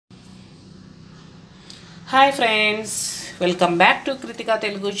Hi friends, welcome back to Kritika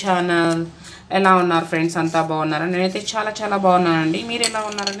Telugu channel. ఎలా ఉన్నారు friends? అంతా బాగున్నారా? నేనైతే చాలా బాగున్నానండి. మీరు ఎలా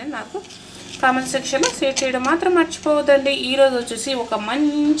ఉన్నారని నాకు కామెంట్ సెక్షన్లో షేర్ చేయడం మాత్రం మర్చిపోవద్దండి. ఈరోజు వచ్చేసి ఒక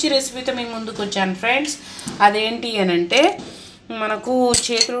మంచి రెసిపీతో మేము ముందుకు వచ్చాను ఫ్రెండ్స్. అదేంటి అని అంటే మనకు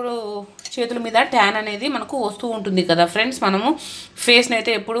చేతుల మీద ట్యాన్ అనేది మనకు వస్తూ ఉంటుంది కదా ఫ్రెండ్స్. మనము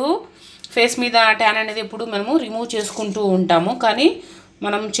ఫేస్ మీద ట్యాన్ అనేది ఎప్పుడు మనము రిమూవ్ చేసుకుంటూ ఉంటాము, కానీ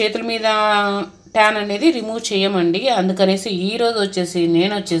మనం చేతుల మీద ట్యాన్ అనేది రిమూవ్ చేయమండి. అందుకనేసి ఈరోజు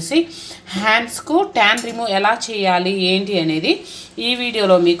నేను వచ్చేసి హ్యాండ్స్కు ట్యాన్ రిమూవ్ ఎలా చేయాలి ఏంటి అనేది ఈ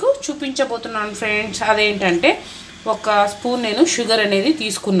వీడియోలో మీకు చూపించబోతున్నాను ఫ్రెండ్స్. అదేంటంటే ఒక స్పూన్ నేను షుగర్ అనేది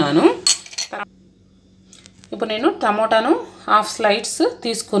తీసుకున్నాను. ఇప్పుడు నేను టమోటాను హాఫ్ స్లైడ్స్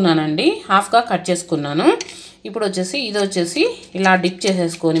తీసుకున్నానండి, హాఫ్గా కట్ చేసుకున్నాను. ఇప్పుడు ఇది వచ్చేసి ఇలా డిప్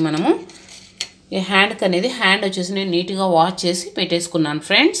చేసేసుకొని మనము ఈ హ్యాండ్ వచ్చేసి నేను నీట్గా వాష్ చేసి పెట్టేసుకున్నాను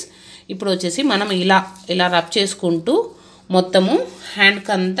ఫ్రెండ్స్. ఇప్పుడు మనం ఇలా రబ్ చేసుకుంటూ మొత్తము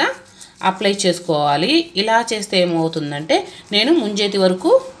హ్యాండ్కి అంతా అప్లై చేసుకోవాలి. ఇలా చేస్తే ఏమవుతుందంటే నేను ముంజేతి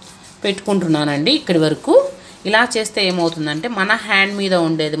వరకు పెట్టుకుంటున్నానండి, ఇక్కడి వరకు. ఇలా చేస్తే ఏమవుతుందంటే మన హ్యాండ్ మీద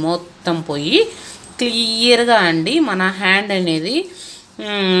ఉండేది మొత్తం పోయి క్లియర్గా అండి మన హ్యాండ్ అనేది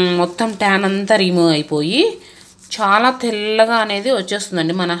మొత్తం ట్యాన్ అంతా రిమూవ్ అయిపోయి చాలా తెల్లగా అనేది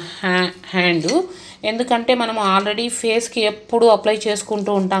వచ్చేస్తుందండి మన హ్యాండ్. ఎందుకంటే మనం ఆల్రెడీ ఫేస్కి ఎప్పుడు అప్లై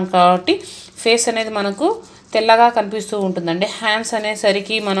చేసుకుంటూ ఉంటాం కాబట్టి ఫేస్ అనేది మనకు తెల్లగా కనిపిస్తూ ఉంటుందండి. హ్యాండ్స్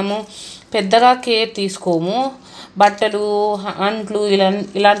అనేసరికి మనము పెద్దగా కేర్ తీసుకోము. బట్టలు, అంట్లు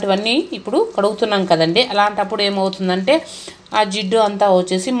ఇలాంటివన్నీ ఇప్పుడు కడుగుతున్నాం కదండి. అలాంటప్పుడు ఏమవుతుందంటే ఆ జిడ్డు అంతా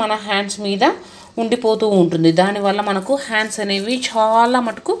వచ్చేసి మన హ్యాండ్స్ మీద ఉండిపోతూ ఉంటుంది. దానివల్ల మనకు హ్యాండ్స్ అనేవి చాలా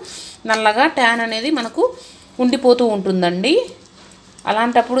మటుకు నల్లగా ట్యాన్ అనేది మనకు ఉండిపోతూ ఉంటుందండి.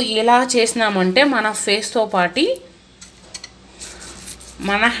 అలాంటప్పుడు ఎలా చేసినామంటే మన ఫేస్తో పాటు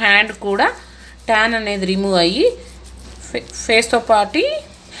మన హ్యాండ్ కూడా ట్యాన్ అనేది రిమూవ్ అయ్యి ఫేస్తో పాటు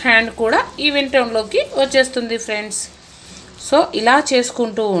హ్యాండ్ కూడా ఈవెన్ టోన్లోకి వచ్చేస్తుంది ఫ్రెండ్స్. సో ఇలా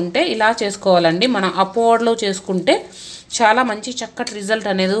చేసుకోవాలండి. మనం అప్వర్డ్లో చేసుకుంటే చాలా మంచి చక్కటి రిజల్ట్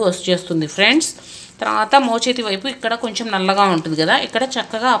అనేది వచ్చేస్తుంది ఫ్రెండ్స్. తర్వాత మోచేతి వైపు ఇక్కడ కొంచెం నల్లగా ఉంటుంది కదా, ఇక్కడ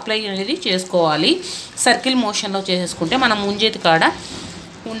చక్కగా అప్లై అనేది చేసుకోవాలి. సర్కిల్ మోషన్లో చేసేసుకుంటే మనం ముంజేతి కాడ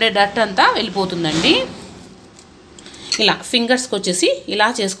ఉండే డట్ అంతా వెళ్ళిపోతుందండి. ఇలా ఫింగర్స్కి ఇలా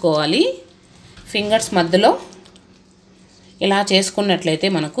చేసుకోవాలి. ఫింగర్స్ మధ్యలో ఇలా చేసుకున్నట్లయితే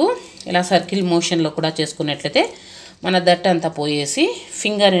మనకు ఇలా సర్కిల్ మోషన్లో కూడా చేసుకున్నట్లయితే మన దట్ అంతా పోయేసి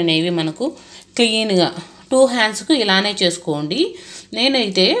ఫింగర్ అనేవి మనకు క్లీన్గా 2 హ్యాండ్స్కు ఇలానే చేసుకోండి.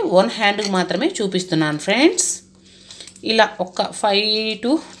 నేనైతే 1 హ్యాండ్కి మాత్రమే చూపిస్తున్నాను ఫ్రెండ్స్. ఇలా ఒక 5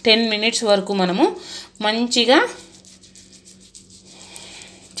 to 10 minutes వరకు మనము మంచిగా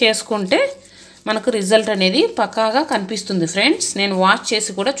చేసుకుంటే మనకు రిజల్ట్ అనేది పక్కాగా కనిపిస్తుంది ఫ్రెండ్స్. నేను వాష్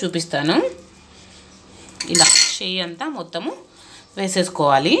చేసి కూడా చూపిస్తాను. ఇలా చెయ్యి అంతా మొత్తము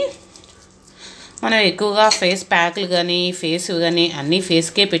వేసేసుకోవాలి. మనం ఎక్కువగా ఫేస్ ప్యాక్లు కానీ అన్నీ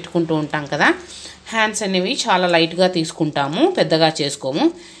ఫేస్కే పెట్టుకుంటూ ఉంటాం కదా. హ్యాండ్స్ అనేవి చాలా లైట్గా తీసుకుంటాము, పెద్దగా చేసుకోము.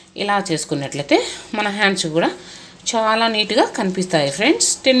 ఇలా చేసుకున్నట్లయితే మన హ్యాండ్స్ కూడా చాలా నీట్గా కనిపిస్తాయి ఫ్రెండ్స్.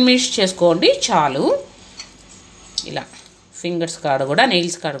 10 minutes చేసుకోండి చాలు. ఇలా ఫింగర్స్ కాడ కూడా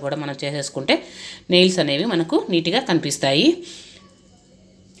నెయిల్స్ కాడ కూడా మనం చేసేసుకుంటే నెయిల్స్ అనేవి మనకు నీట్గా కనిపిస్తాయి.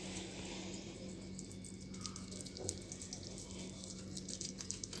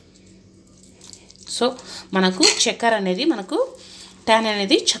 సో మనకు చక్కెర అనేది మనకు ట్యాన్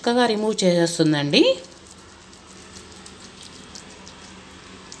అనేది చక్కగా రిమూవ్ చేసేస్తుందండి.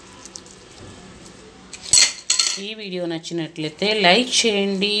 ఈ వీడియో నచ్చినట్లయితే లైక్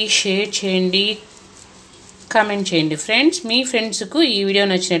చేయండి, షేర్ చేయండి, కామెంట్ చేయండి ఫ్రెండ్స్. మీ ఫ్రెండ్స్కు ఈ వీడియో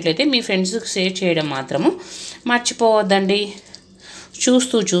నచ్చినట్లయితే మీ ఫ్రెండ్స్కి షేర్ చేయడం మాత్రము మర్చిపోవద్దండి.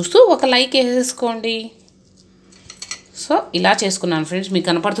 చూస్తూ ఒక లైక్ వేసేసుకోండి. సో ఇలా చేసుకున్నాను ఫ్రెండ్స్. మీకు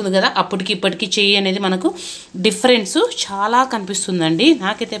కనపడుతుంది కదా, అప్పటికి ఇప్పటికి చెయ్యి అనేది మనకు డిఫరెన్స్ చాలా కనిపిస్తుందండి.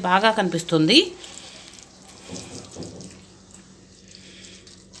 నాకైతే బాగా కనిపిస్తుంది.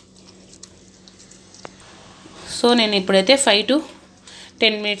 సో నేను ఇప్పుడైతే 5 to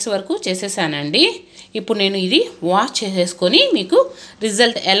 10 minutes వరకు చేసేసానండి. ఇప్పుడు నేను ఇది వాష్ చేసేసుకొని మీకు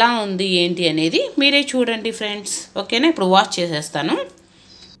రిజల్ట్ ఎలా ఉంది ఏంటి అనేది మీరే చూడండి ఫ్రెండ్స్. ఓకేనా? ఇప్పుడు వాష్ చేసేస్తాను.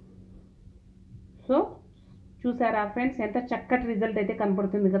 సో చూసారా ఫ్రెండ్స్, ఎంత చక్కటి రిజల్ట్ అయితే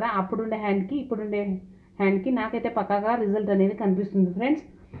కనపడుతుంది కదా. అప్పుడుండే హ్యాండ్కి ఇప్పుడుండే హ్యాండ్కి నాకైతే పక్కాగా రిజల్ట్ అనేది కనిపిస్తుంది ఫ్రెండ్స్.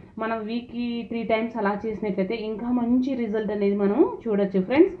 మనం వీక్కి 3 times అలా చేసినట్లయితే ఇంకా మంచి రిజల్ట్ అనేది మనం చూడొచ్చు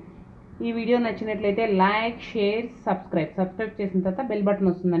ఫ్రెండ్స్. ఈ వీడియో నచ్చినట్లయితే లైక్, షేర్, సబ్స్క్రైబ్ చేసిన తర్వాత బెల్ బటన్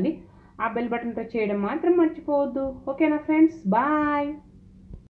వస్తుందండి. ఆ బెల్ బటన్ టచ్ చేయడం మాత్రం మర్చిపోవద్దు. ఓకేనా ఫ్రెండ్స్? బాయ్.